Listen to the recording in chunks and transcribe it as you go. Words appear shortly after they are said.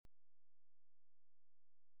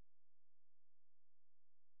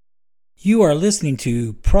You are listening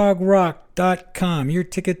to ProgRock.com, your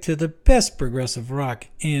ticket to the best progressive rock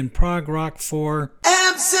and prog rock for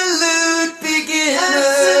absolute beginners.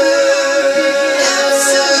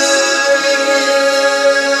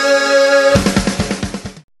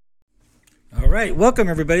 All right, welcome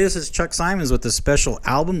everybody. This is Chuck Simons with a special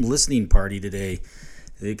album listening party today.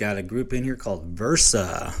 They got a group in here called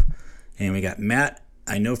Versa, and we got Matt,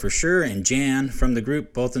 I know for sure, and Jan from the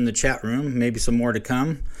group, both in the chat room. Maybe some more to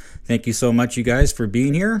come. Thank you so much, you guys, for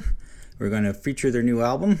being here. We're going to feature their new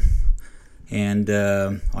album, and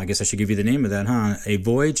I guess I should give you the name of that, huh? A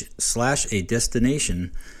Voyage / A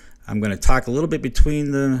Destination. I'm going to talk a little bit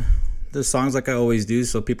between the songs like I always do,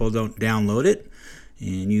 so people don't download it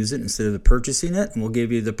and use it instead of purchasing it. And we'll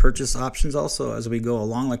give you the purchase options also as we go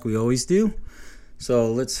along, like we always do.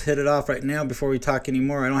 So let's hit it off right now before we talk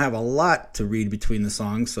anymore. I don't have a lot to read between the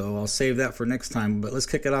songs, so I'll save that for next time. But let's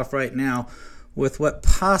kick it off right now with what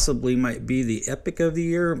possibly might be the Epic of the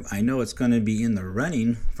Year. I know it's going to be in the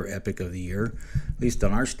running for Epic of the Year, at least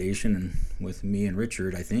on our station and with me and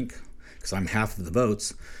Richard, I think, because I'm half of the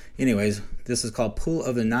votes. Anyways, this is called Pool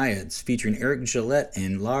of the Naiads, featuring Eric Gillette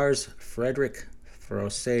and Lars Fredrik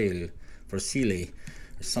Forsile, or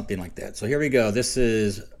something like that. So here we go. This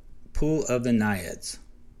is Pool of the Naiads.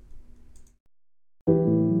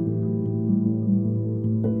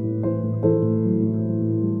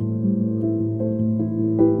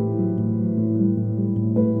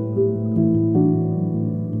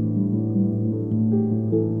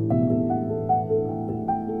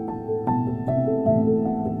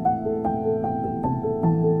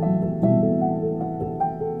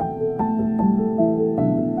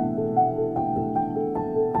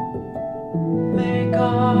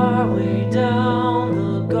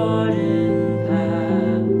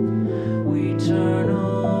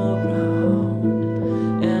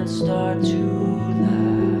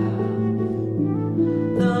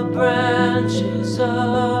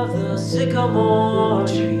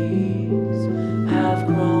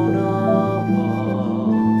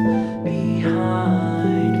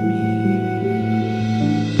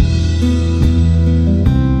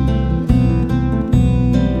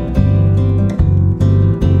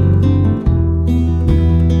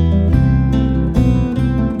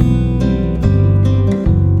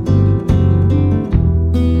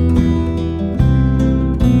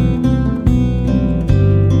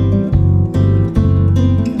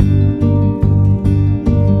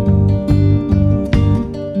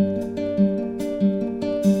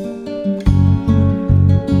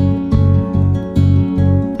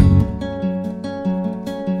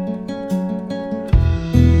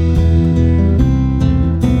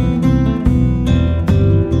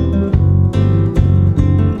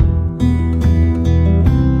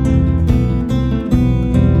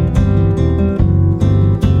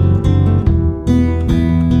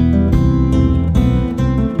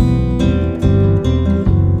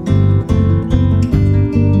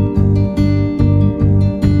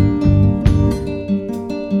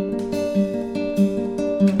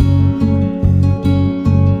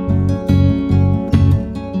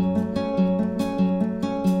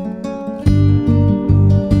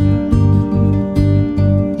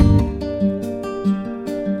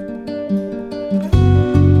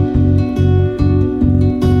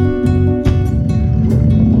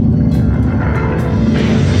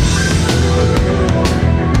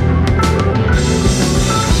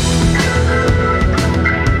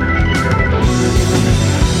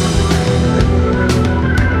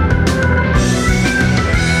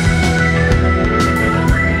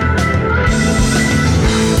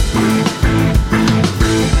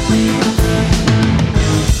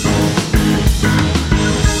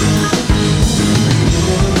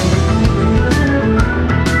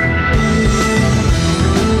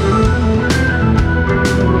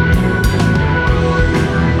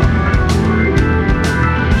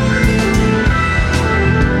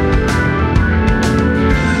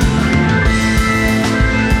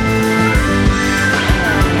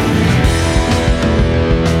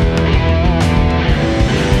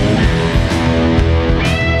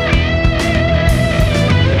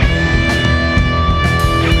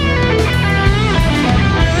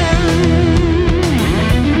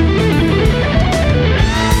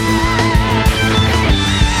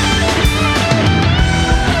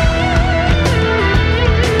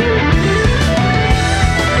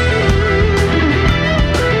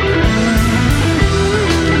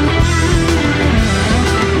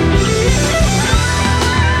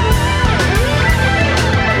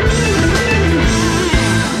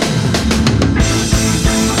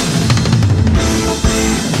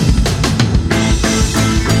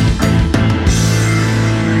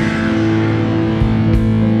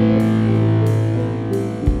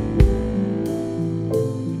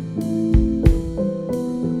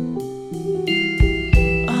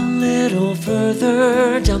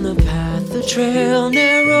 further down the path, the trail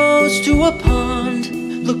narrows to a pond.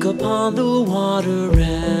 Look upon the water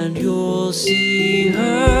and you'll see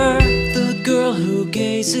her, the girl who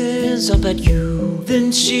gazes up at you.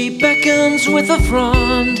 Then she beckons with a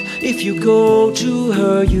frond. If you go to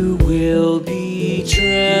her, you will be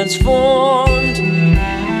transformed.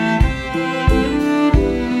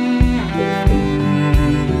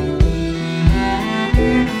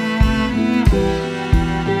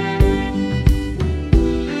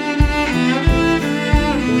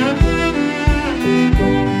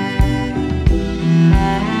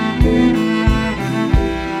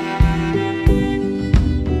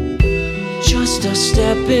 Just a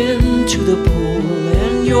step into the pool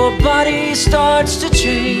and your body starts to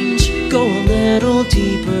change. Go a little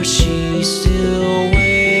deeper, she's still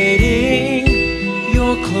waiting.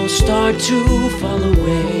 Your clothes start to fall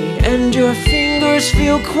away and your fingers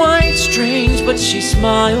feel quite strange. But she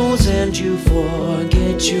smiles and you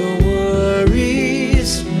forget your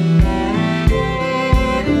worries.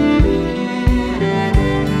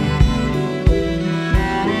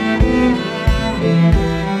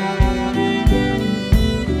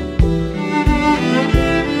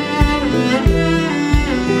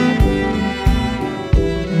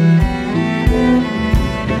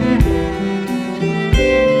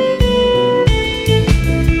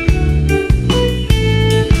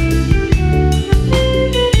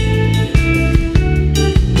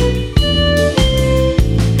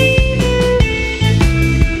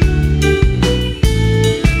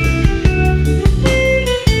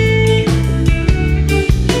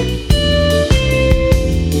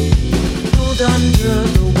 Under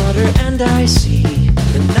the water and I see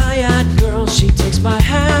the Naiad girl, she takes my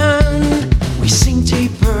hand. We sink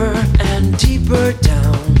deeper and deeper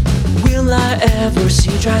down. Will I ever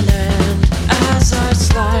see dry land? As I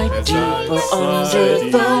slide deeper under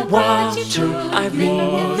the water, I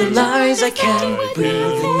realize I can't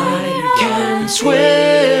breathe and I can't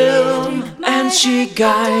swim. And she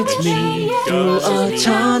guides me through a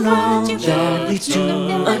tunnel that leads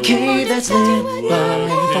to a cave that's lit by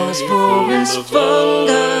phosphorus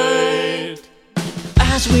fungi.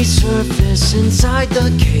 As we surface inside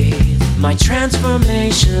the cave, my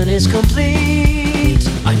transformation is complete.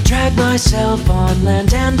 I drag myself on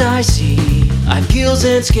land and I see I've gills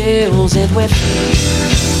and scales and web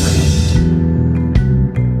feet.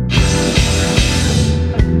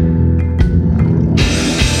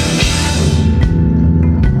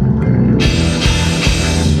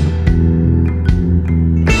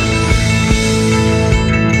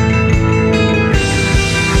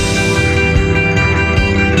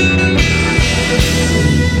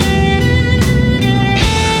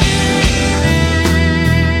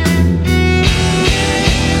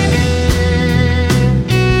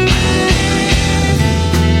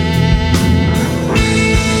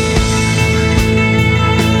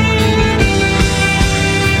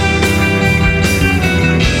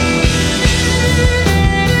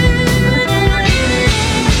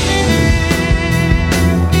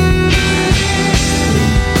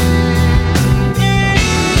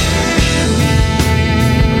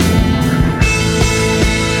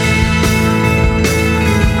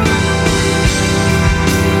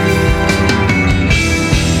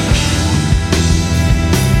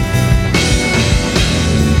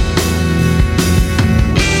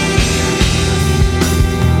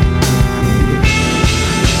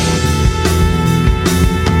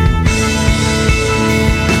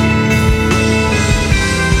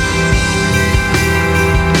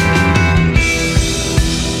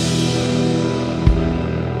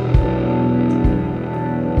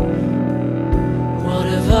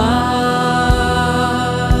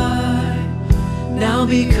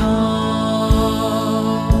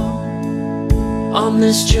 Become on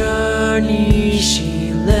this journey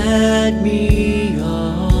she led me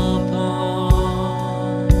upon.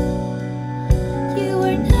 You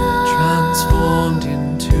are now Transformed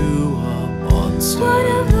into a monster. one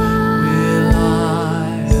of Will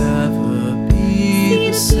I ever be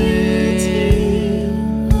the same?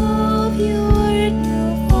 of your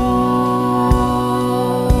new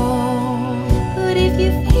home. But if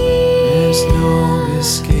you There's feel no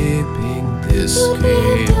escaping this Would we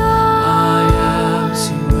cave. die? I am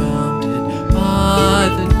surrounded by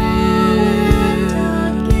the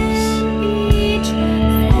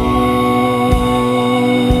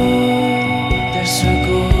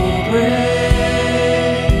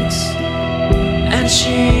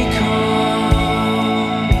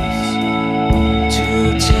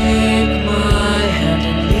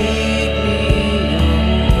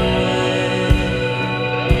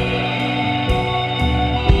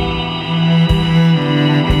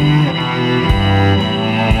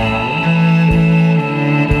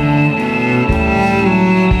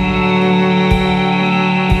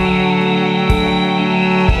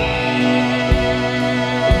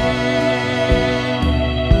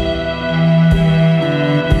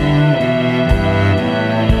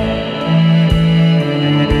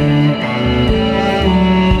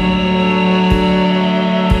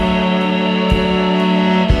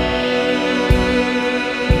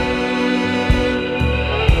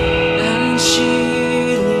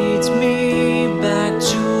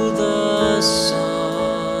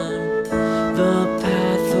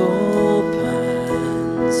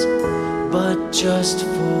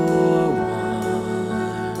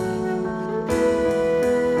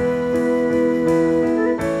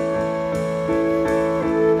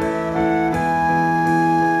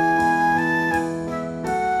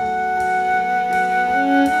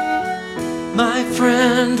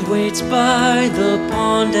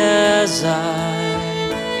as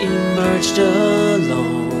I emerged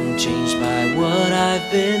alone, changed by what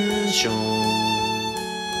I've been shown.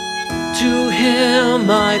 To him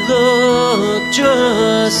I look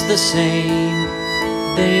just the same.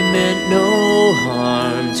 They meant no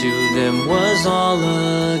harm, to them was all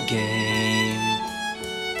a game.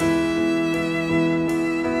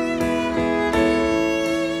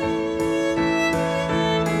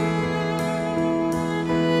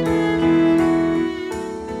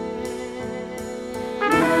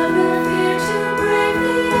 Never fear to break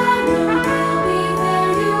the unknown. We'll be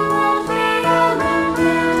there, you won't be alone.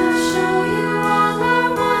 Let us show you all our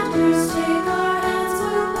wonders. Take our hands,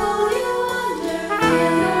 we'll pull you under.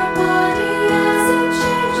 Feel your body as it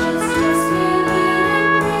changes. Just believe,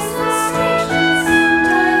 embrace the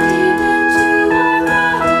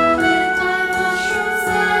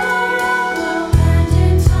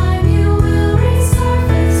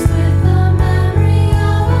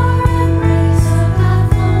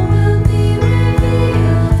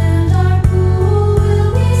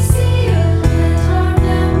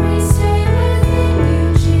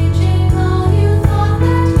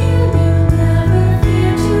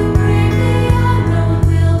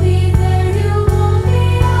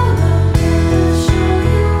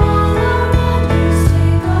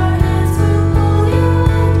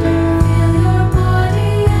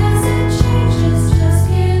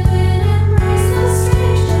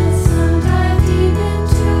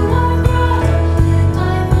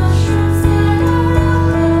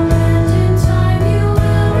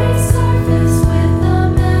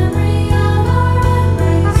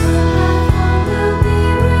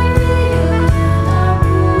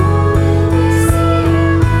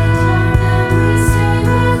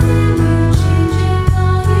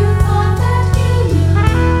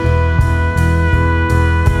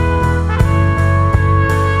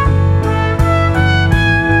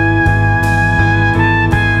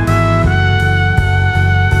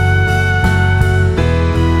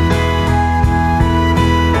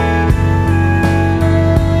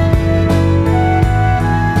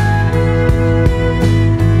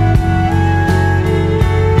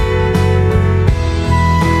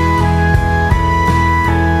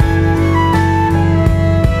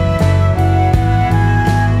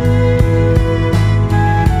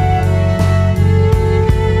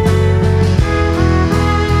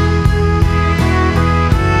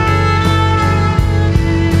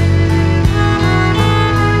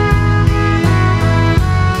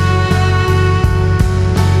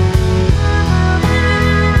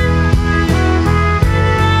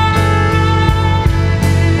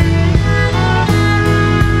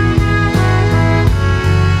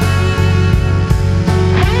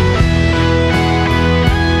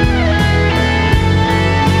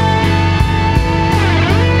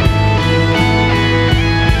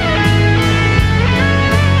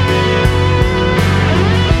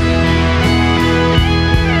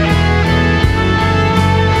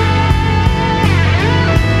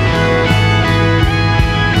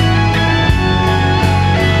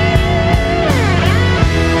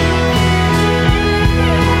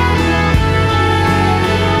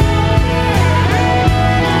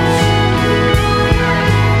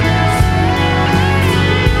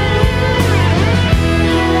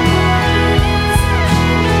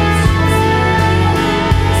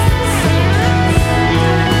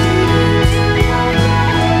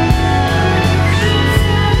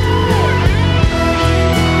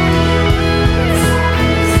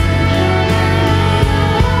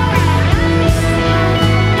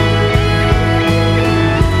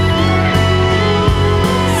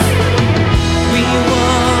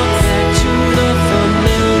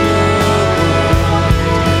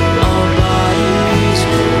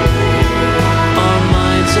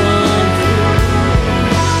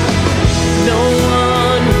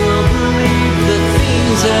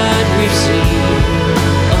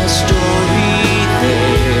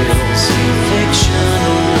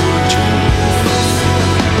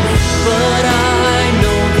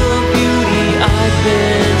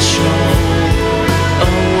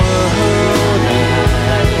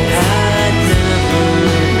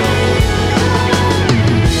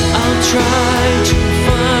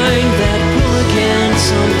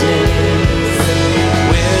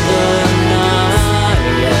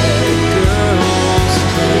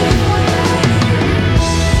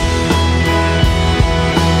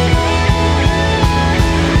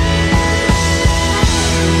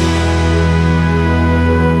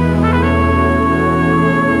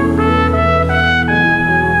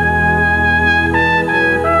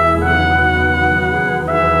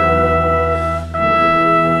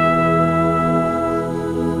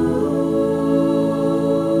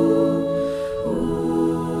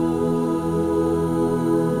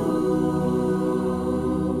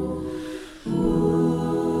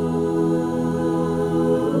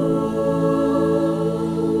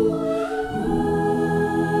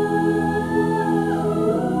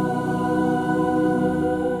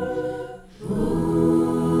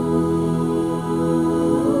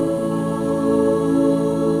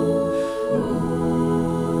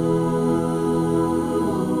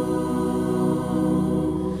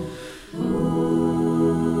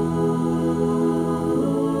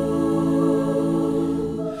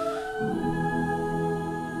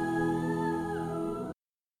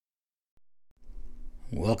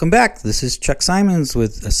Welcome back. This is Chuck Simons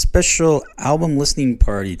with a special album listening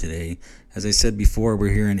party today. As I said before,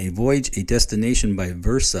 we're hearing A Voyage, A Destination by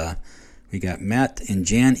Versa. We got Matt and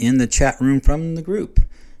Jan in the chat room from the group.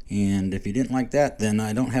 And if you didn't like that, then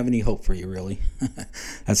I don't have any hope for you, really.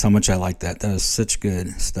 That's how much I like that. That was such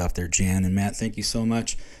good stuff there, Jan and Matt. Thank you so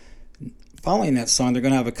much. Following that song, they're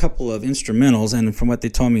going to have a couple of instrumentals. And from what they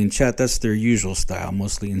told me in chat, that's their usual style,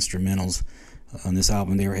 mostly instrumentals. On this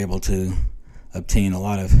album, they were able to obtain a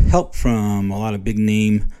lot of help from a lot of big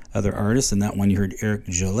name other artists. And that one you heard Eric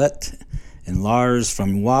Gillette and Lars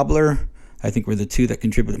from Wobbler, I think were the two that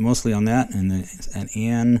contributed mostly on that. And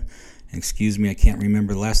Anne, excuse me, I can't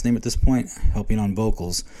remember the last name at this point, helping on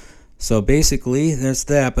vocals. So basically, that's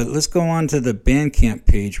that. But let's go on to the Bandcamp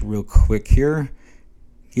page real quick here.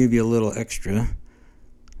 Give you a little extra.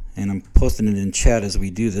 And I'm posting it in chat as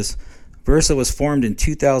we do this. Versa was formed in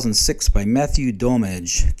 2006 by Matthew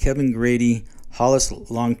Domage, Kevin Grady, Hollis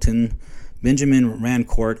Longton, Benjamin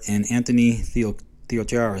Rancourt, and Anthony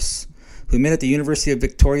Theocharis, who met at the University of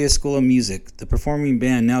Victoria School of Music. The performing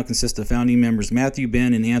band now consists of founding members Matthew,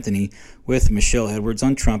 Ben, and Anthony, with Michelle Edwards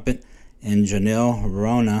on trumpet and Janelle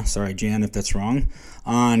Verona, sorry Jan if that's wrong,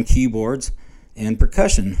 on keyboards and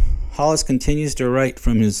percussion. Hollis continues to write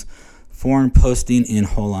from his foreign posting in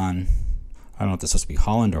Holland. I don't know if that's supposed to be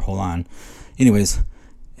Holland or Holland. Anyways,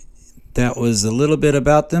 that was a little bit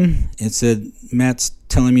about them. It said, Matt's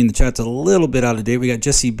telling me in the chat it's a little bit out of date. We got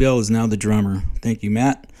Jesse Bill is now the drummer. Thank you,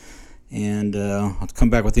 Matt. And I'll come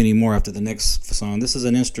back with any more after the next song. This is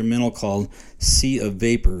an instrumental called Sea of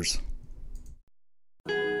Vapors.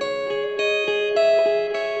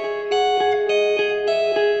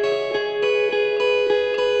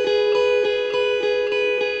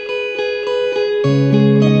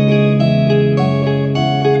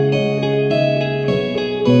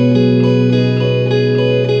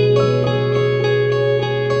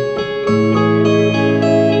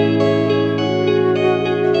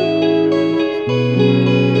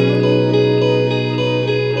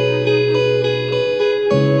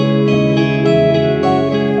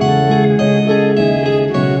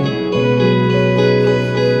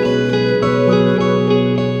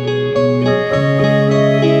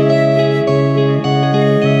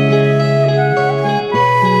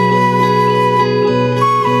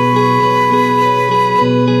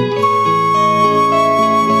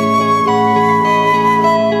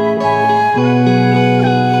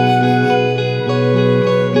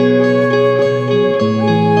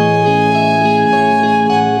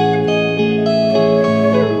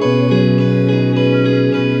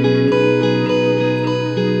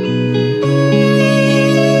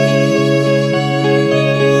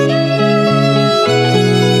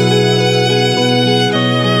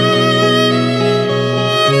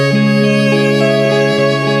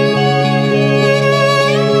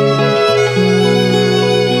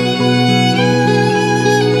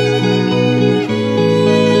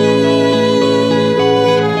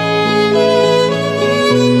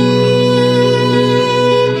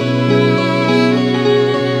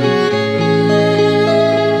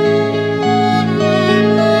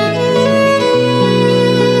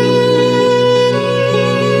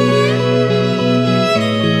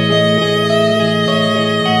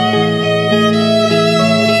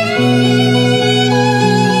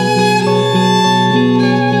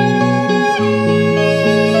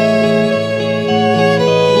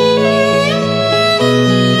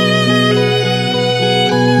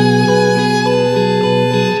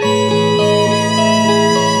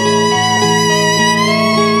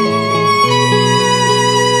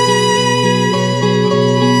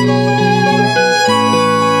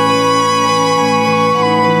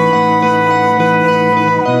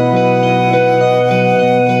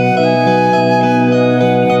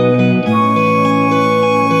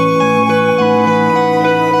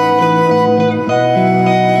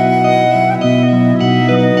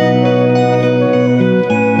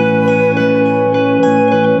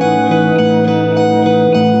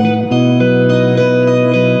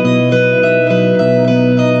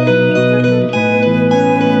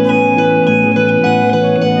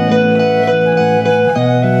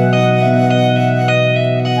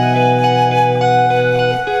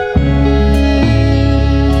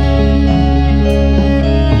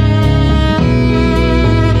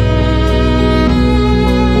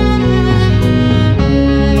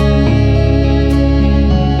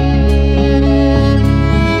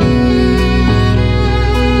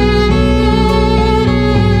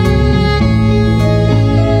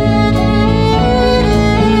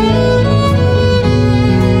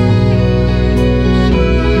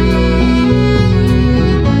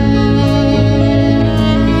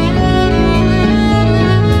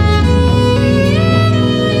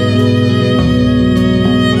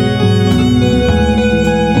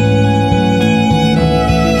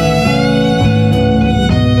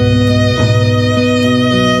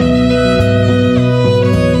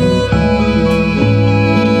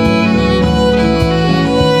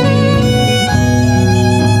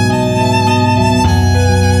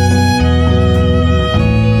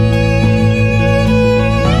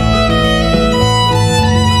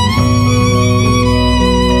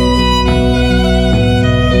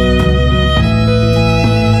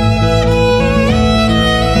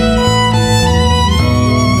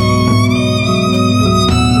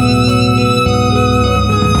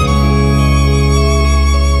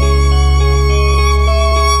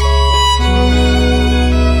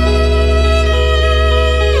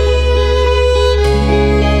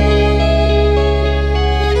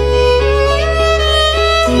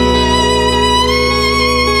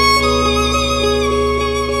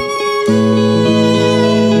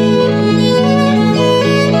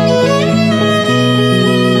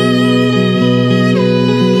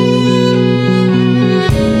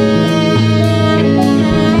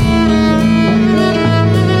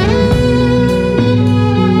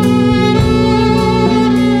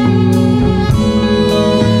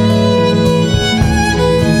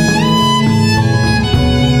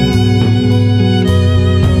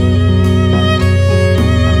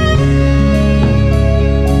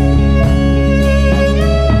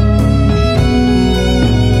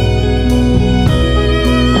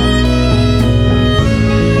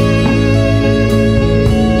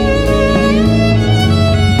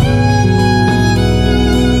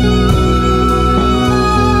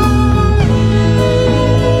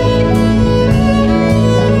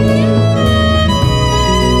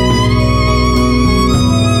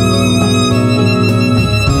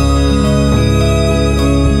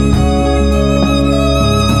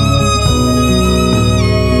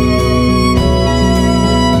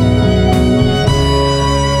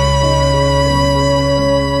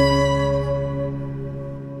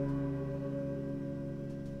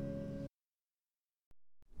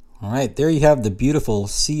 right, there you have the beautiful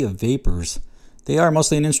Sea of Vapors. They are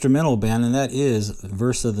mostly an instrumental band, and that is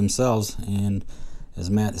Versa themselves. And as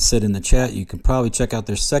Matt said in the chat, you can probably check out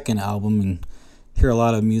their second album and hear a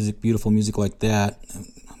lot of music, beautiful music like that,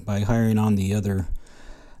 by hiring on the other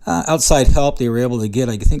outside help. They were able to get,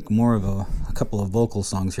 I think, more of a couple of vocal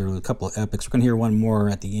songs here with a couple of epics. We're going to hear one more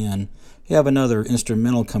at the end. We have another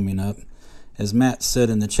instrumental coming up. As Matt said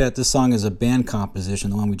in the chat, this song is a band composition,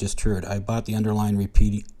 the one we just heard. I brought in the underlying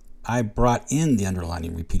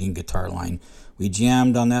repeating guitar line. We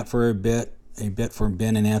jammed on that for a bit for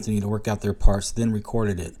Ben and Anthony to work out their parts, then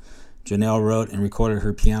recorded it. Janelle wrote and recorded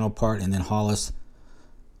her piano part, and then Hollis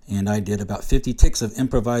and I did about 50 takes of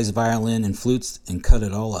improvised violin and flutes and cut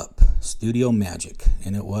it all up. Studio magic,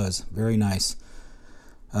 and it was very nice.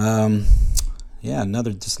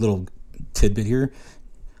 Another just little tidbit here.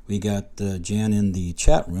 We got Jan in the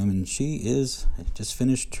chat room, and she is just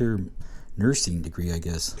finished her nursing degree, I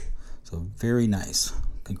guess. So very nice.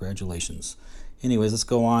 Congratulations. Anyways, let's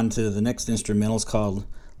go on to the next instrumental. It's called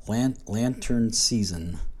Lantern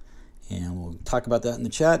Season. And we'll talk about that in the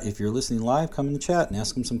chat. If you're listening live, come in the chat and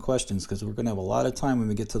ask them some questions, because we're going to have a lot of time when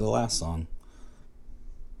we get to the last song.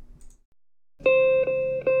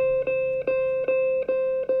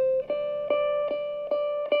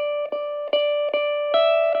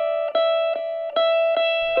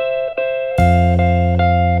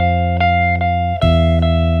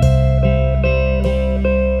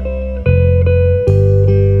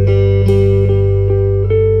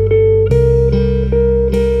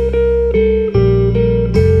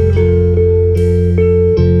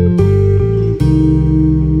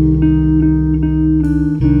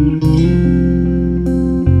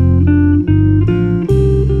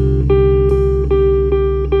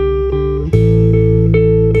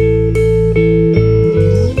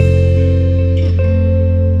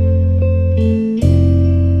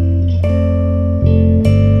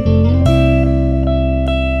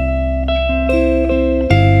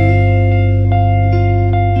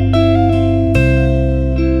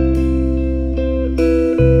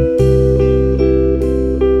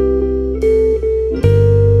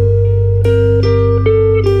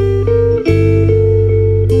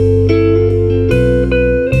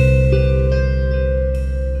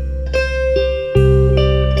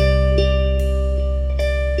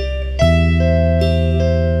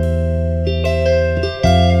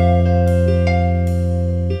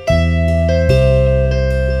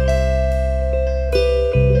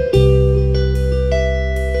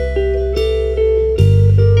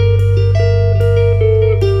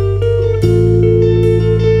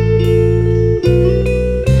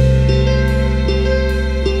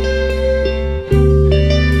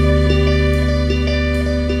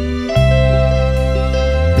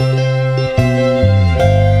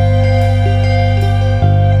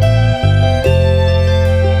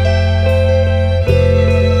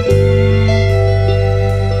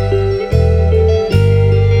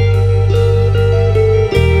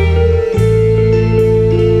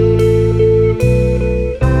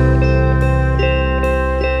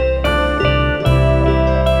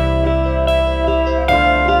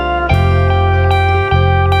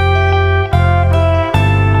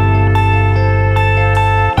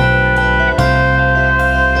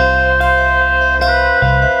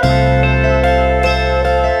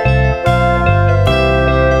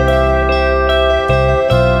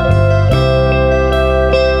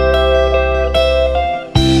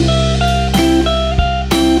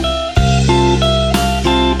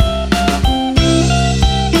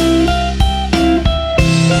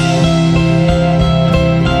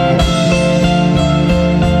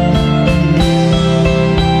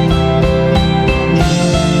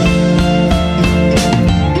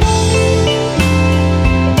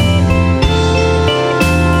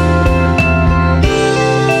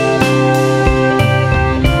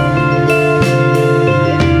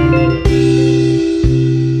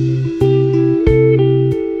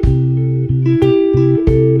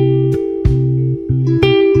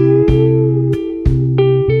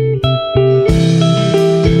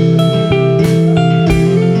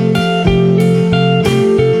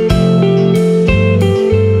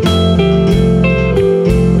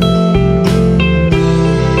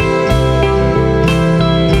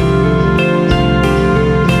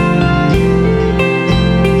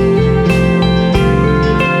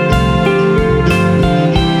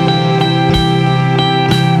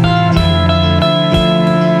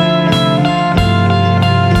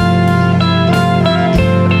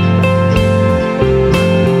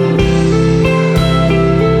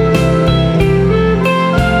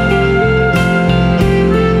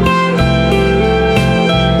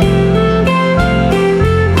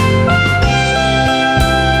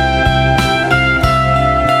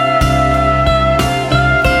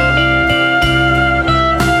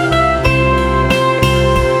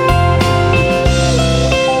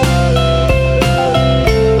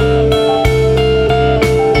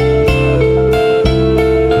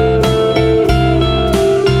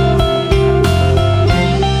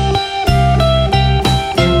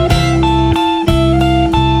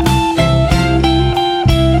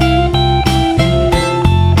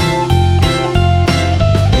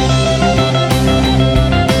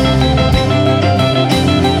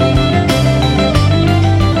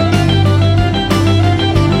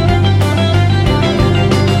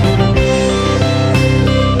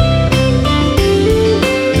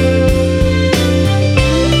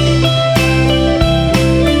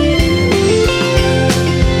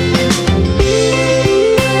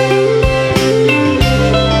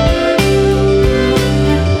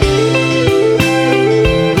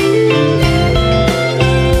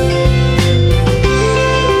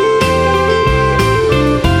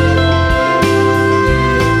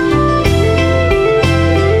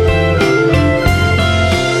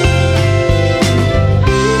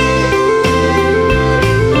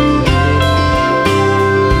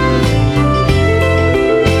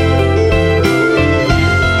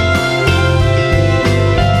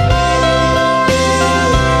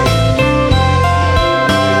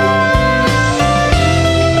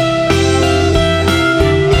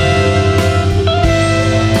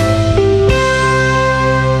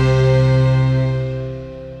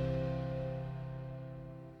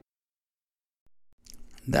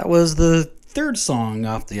 That was the third song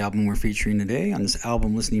off the album we're featuring today on this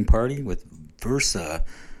album listening party with Versa.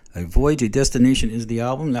 A Voyage, a Destination is the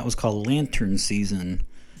album. That was called Lantern Season.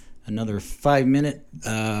 Another 5-minute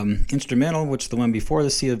instrumental, which the one before, the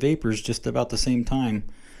Sea of Vapors, just about the same time.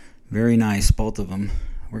 Very nice, both of them.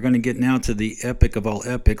 We're going to get now to the epic of all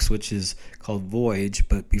epics, which is called Voyage.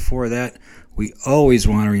 But before that, we always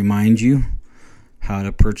want to remind you how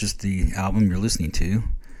to purchase the album you're listening to.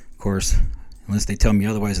 Of course, unless they tell me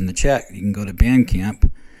otherwise in the chat, you can go to Bandcamp.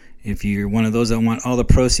 If you're one of those that want all the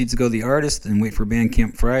proceeds to go to the artist, then wait for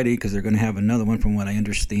Bandcamp Friday, because they're going to have another one from what I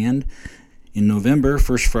understand in November,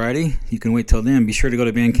 first Friday. You can wait till then. Be sure to go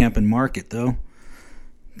to Bandcamp and mark it, though,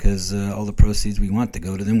 because all the proceeds we want to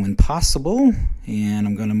go to them when possible. And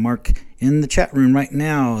I'm going to mark in the chat room right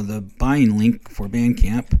now the buying link for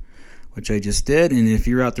Bandcamp, which I just did. And if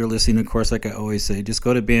you're out there listening, of course, like I always say, just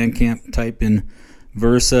go to Bandcamp, type in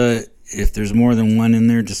Versa. If there's more than one in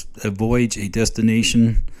there, just A Voyage, a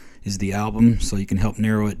Destination is the album, so you can help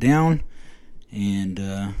narrow it down. And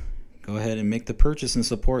go ahead and make the purchase and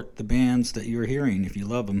support the bands that you're hearing if you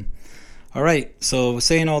love them. All right, so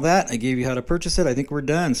saying all that, I gave you how to purchase it. I think we're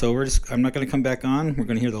done. So I'm not going to come back on. We're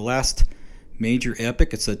going to hear the last major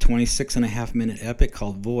epic. It's a 26.5-minute epic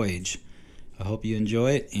called Voyage. I hope you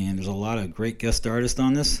enjoy it, and there's a lot of great guest artists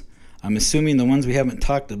on this. I'm assuming the ones we haven't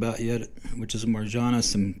talked about yet, which is Marjana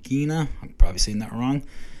Samkina. I'm probably saying that wrong.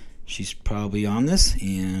 She's probably on this,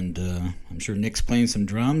 and I'm sure Nick's playing some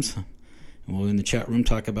drums. And we'll in the chat room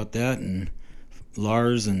talk about that, and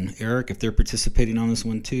Lars and Eric, if they're participating on this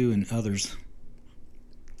one too, and others.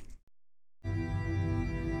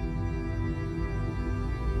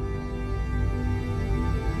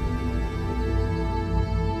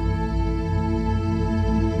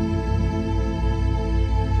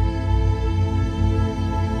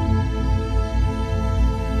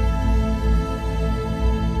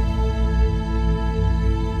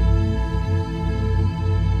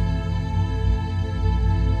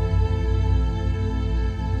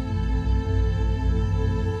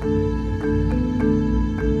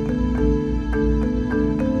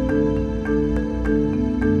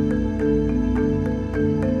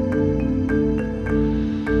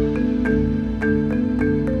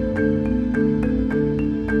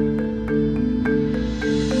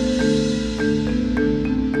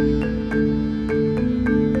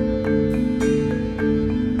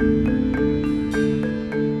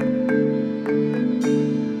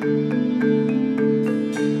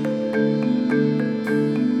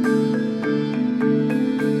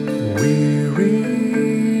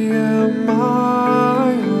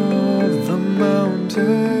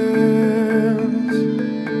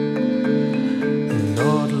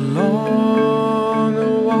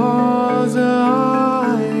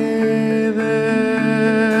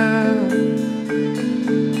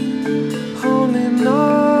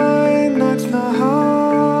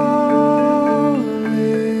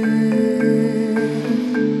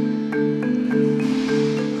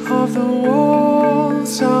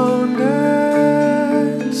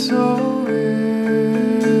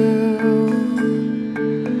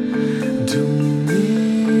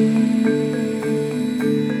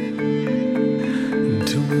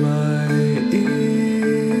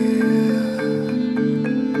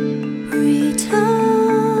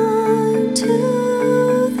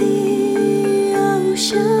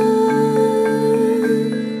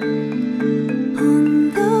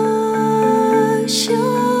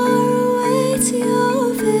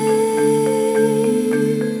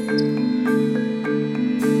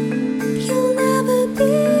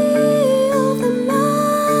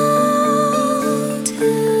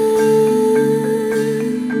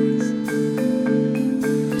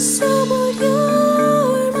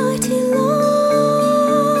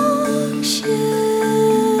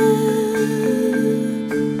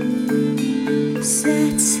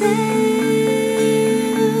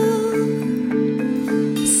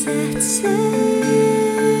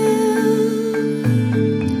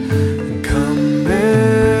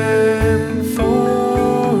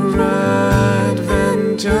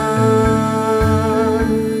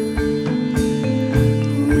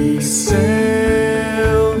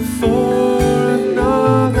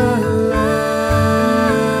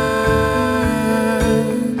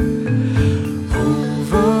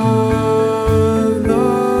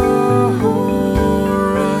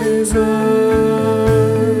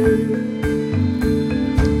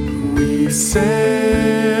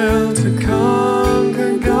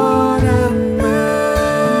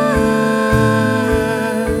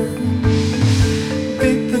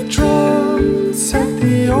 Beat the drum, set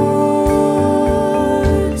the order.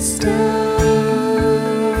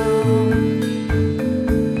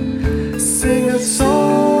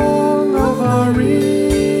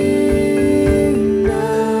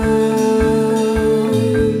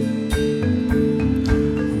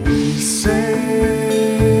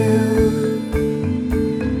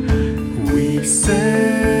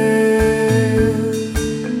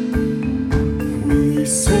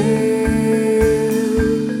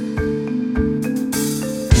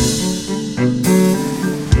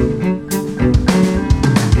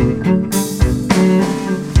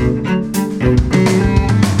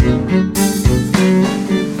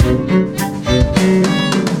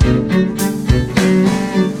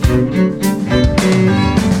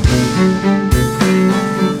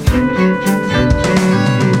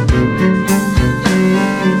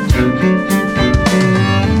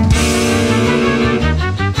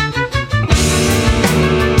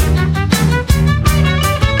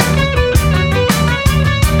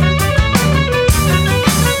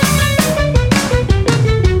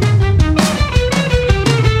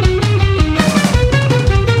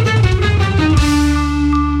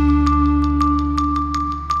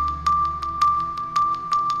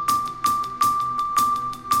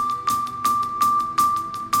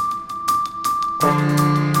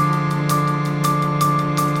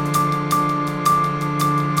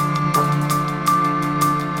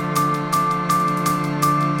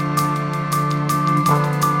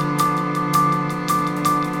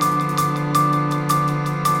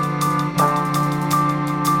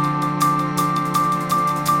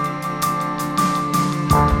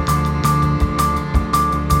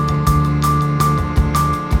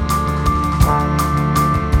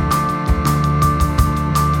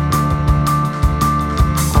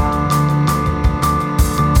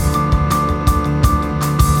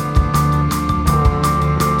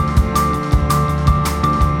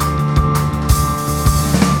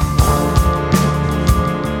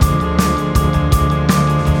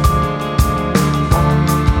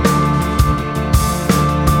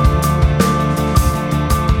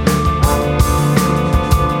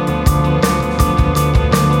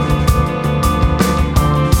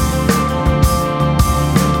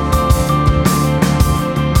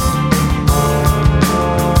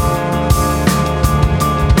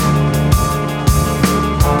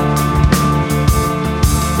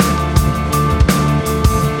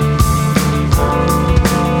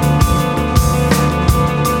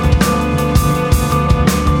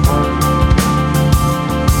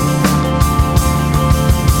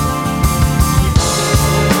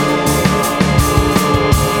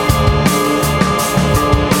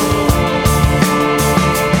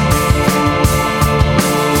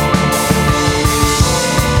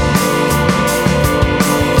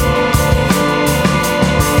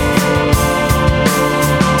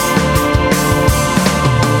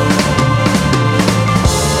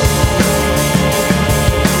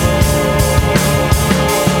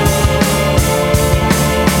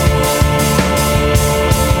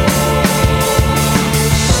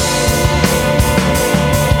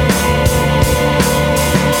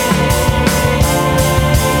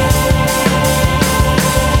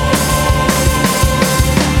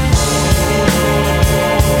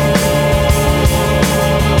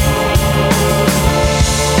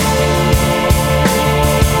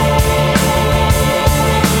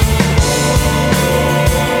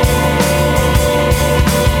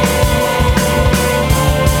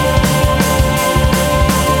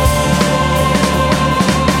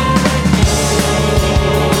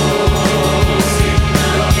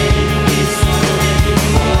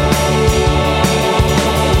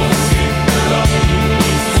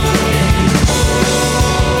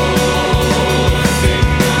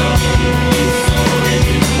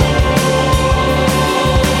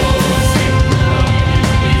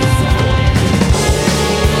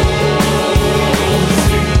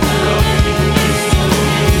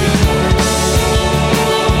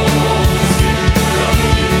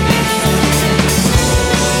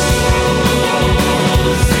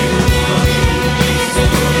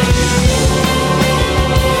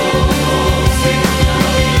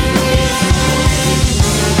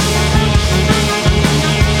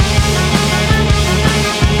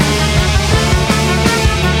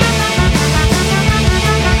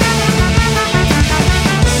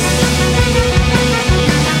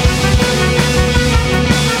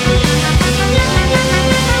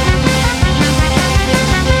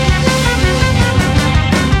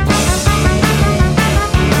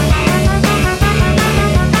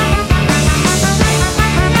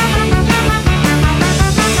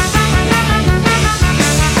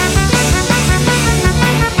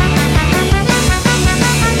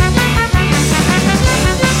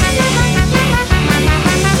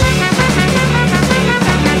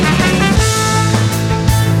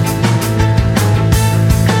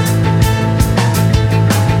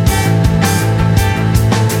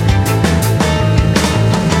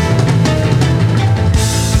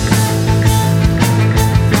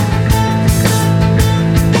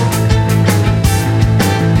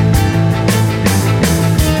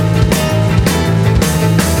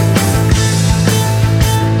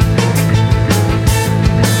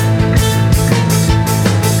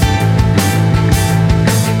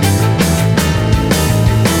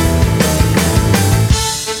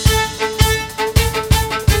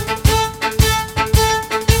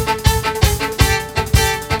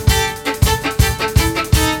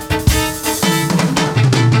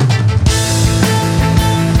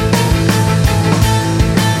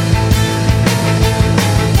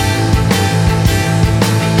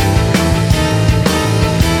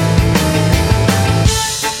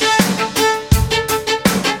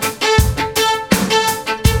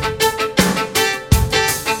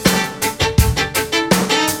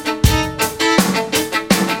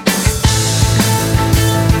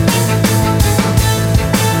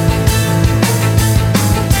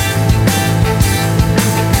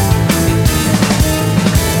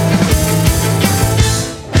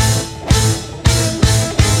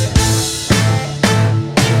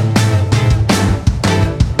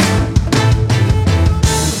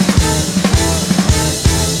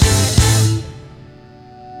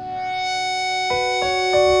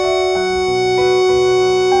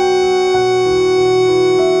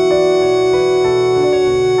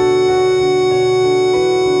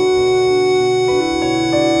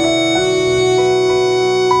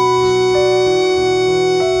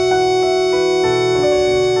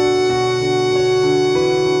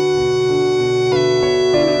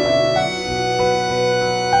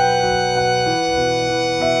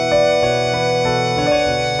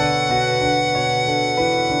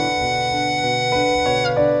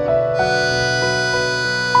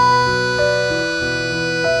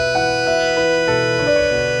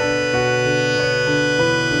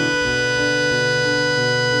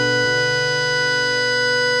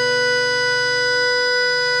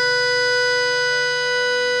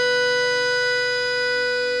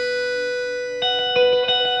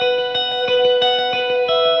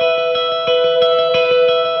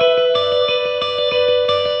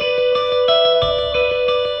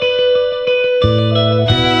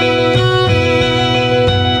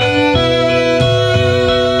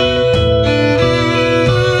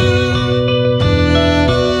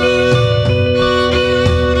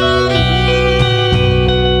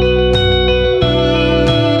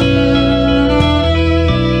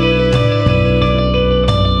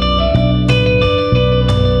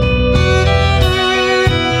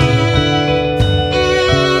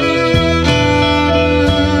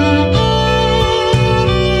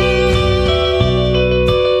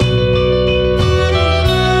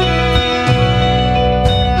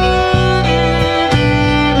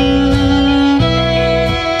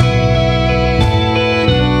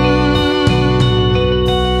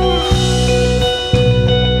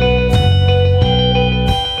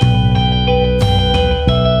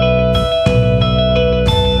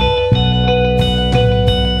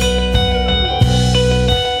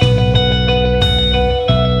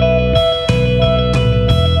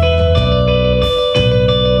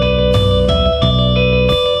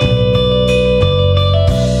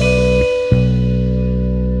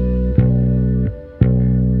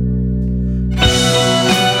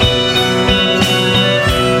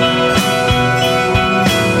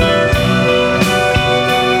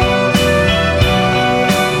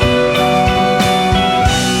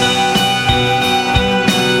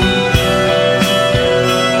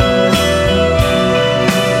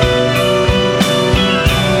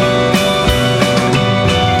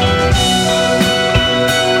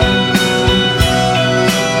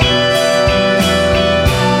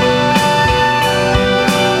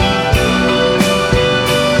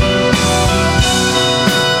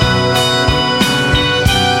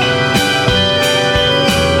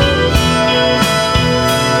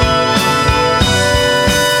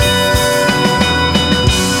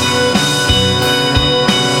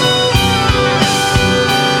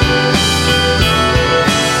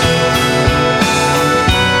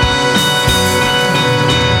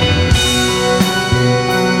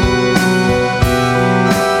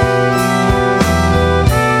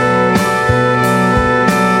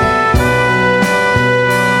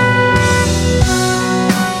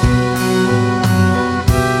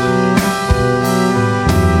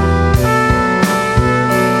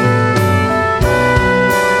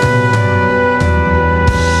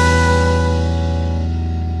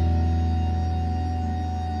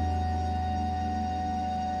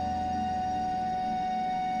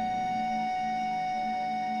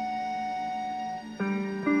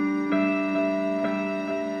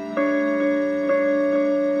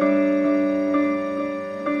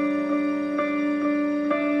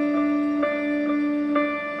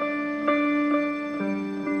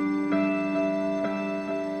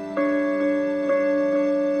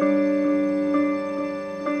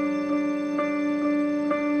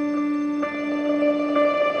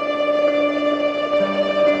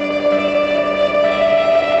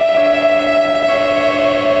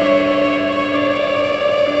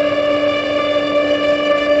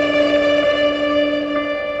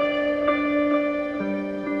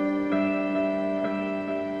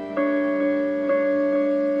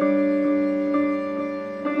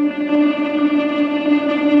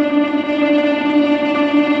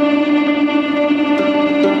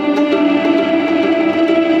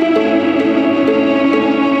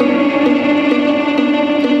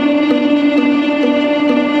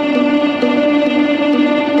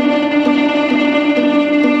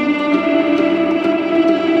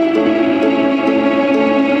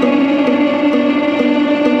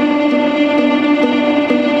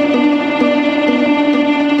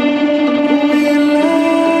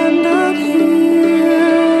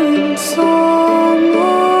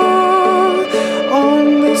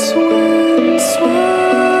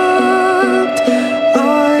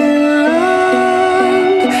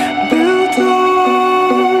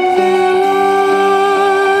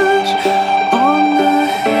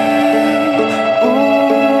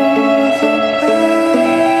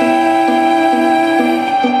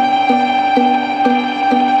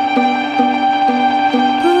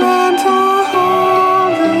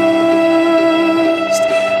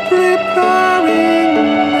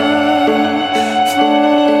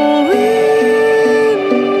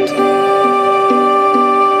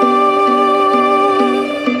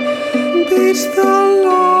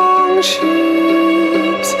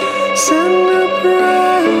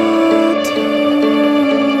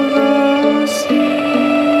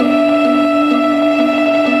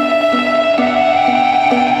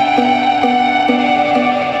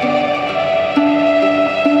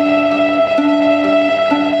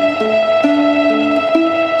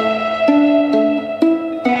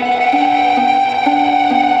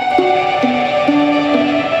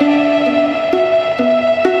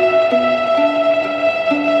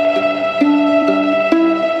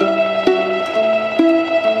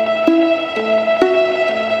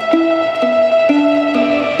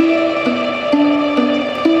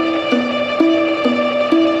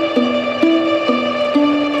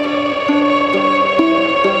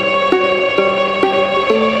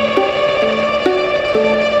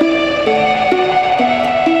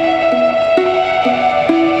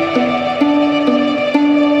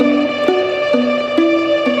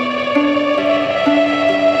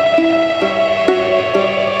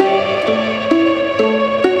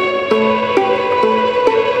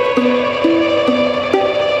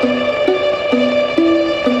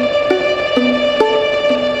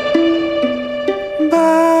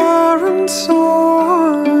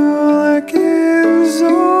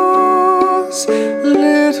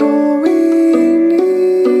 little